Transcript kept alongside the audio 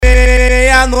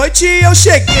Meia-noite eu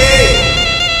cheguei,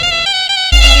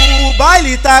 o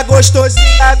baile tá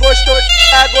gostosinho, tá gostosinho,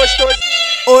 tá gostosinho.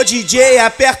 Ô DJ,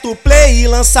 aperta o play e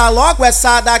lança logo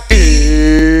essa daqui.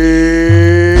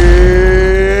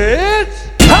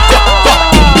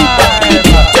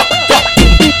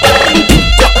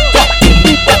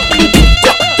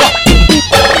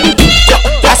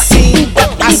 Assim,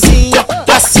 assim,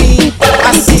 assim,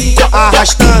 assim.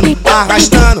 Arrastando,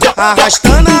 arrastando,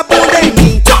 arrastando a bunda em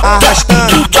mim.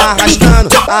 Arrastando, arrastando,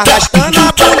 arrastando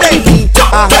a bunda em mim.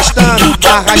 Arrastando,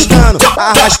 arrastando,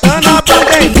 arrastando a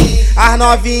bunda em mim. As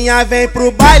novinha vem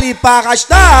pro baile pra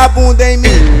arrastar a bunda em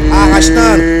mim.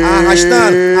 Arrastando,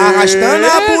 arrastando, arrastando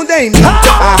a bunda em mim.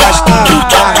 Arrastando,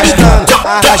 arrastando,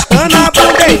 arrastando a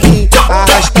bunda em mim.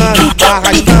 Arrastando,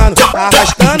 arrastando,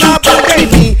 arrastando a bunda em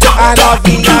mim. As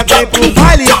novinha vem pro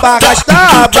baile pra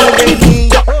arrastar a bunda em mim.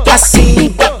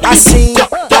 Assim, assim,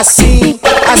 assim,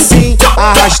 assim.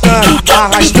 Arrastando,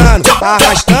 arrastando,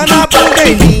 arrastando a bunda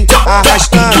em mim.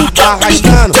 Arrastando,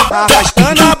 arrastando,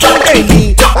 arrastando a bunda em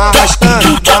mim.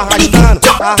 Arrastando, arrastando,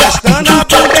 arrastando a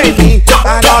bunda em mim.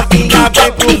 A novinha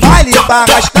vem pro baile pra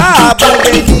arrastar a bunda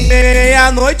em mim.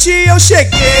 Meia-noite eu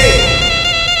cheguei,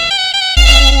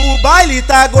 o baile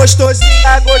tá gostosinho,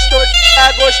 tá gostosinho,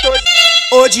 tá gostosinho.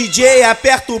 Ô DJ,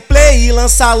 aperta o play e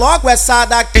lança logo essa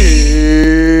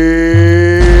daqui.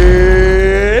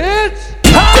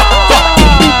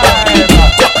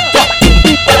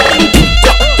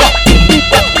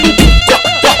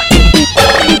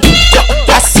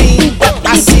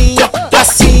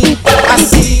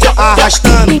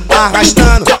 Arrastando,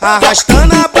 arrastando,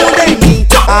 arrastando a bunda em mim.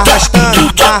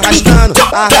 Arrastando, arrastando,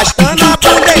 arrastando a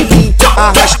bunda em mim.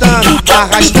 Arrastando,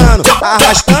 arrastando,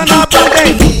 arrastando a bunda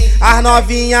em mim. As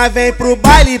novinha vem pro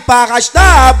baile pra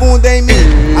arrastar a bunda em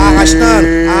mim. Arrastando,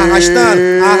 arrastando,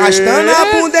 arrastando a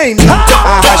bunda em mim.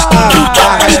 Arrastando,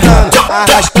 arrastando,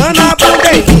 arrastando a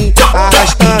bunda em mim.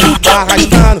 Arrastando,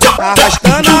 arrastando,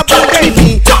 arrastando a bunda em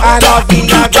mim. As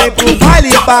novinha vem pro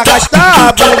baile pra arrastar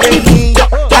a bunda em mim.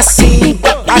 Assim,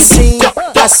 assim,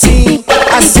 assim,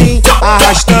 assim.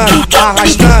 Arrastando,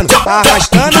 arrastando,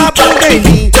 arrastando a bunda em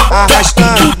mim.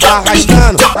 Arrastando,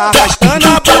 arrastando, arrastando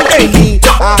a bunda em mim.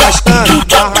 Arrastando,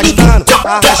 arrastando,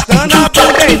 arrastando a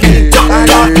bunda em mim. A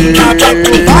novinha vem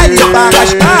pro baile pra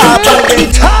arrastar a bunda em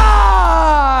mim.